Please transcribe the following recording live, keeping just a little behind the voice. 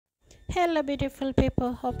Hello beautiful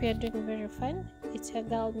people, hope you're doing very fine. It's your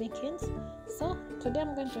girl Mikins. So today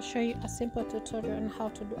I'm going to show you a simple tutorial on how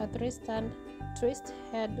to do a 3-stand twist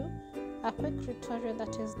hairdo, a quick tutorial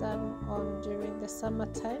that is done on during the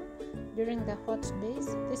summertime, during the hot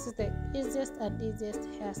days. This is the easiest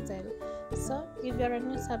hairstyle. So if you're a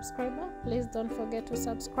new subscriber, please don't forget to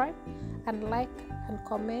subscribe and like and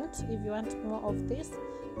comment if you want more of this.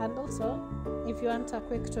 And also, if you want a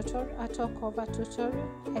quick tutorial, a talk over tutorial,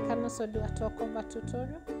 I can also do a talk over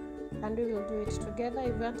tutorial and we will do it together.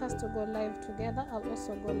 If you want us to go live together, I'll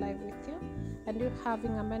also go live with you. And you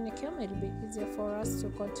having a manicure, it'll be easier for us to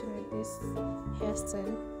continue this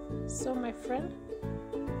hairstyle. So my friend,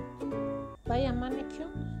 buy a manicure,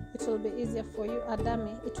 it will be easier for you. A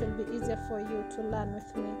dummy, it will be easier for you to learn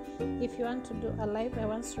with me. If you want to do a live, I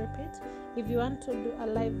once repeat, if you want to do a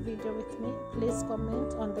live video with me, please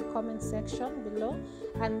comment on the comment section below,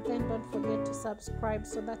 and then don't forget to subscribe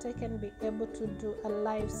so that I can be able to do a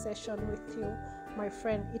live session with you, my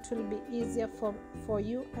friend. It will be easier for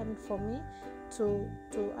you and for me to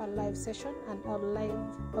do a live session, and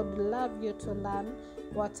I'd love you to learn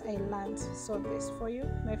what I learned. So this for you,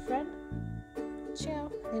 my friend.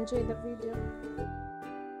 Ciao, enjoy the video.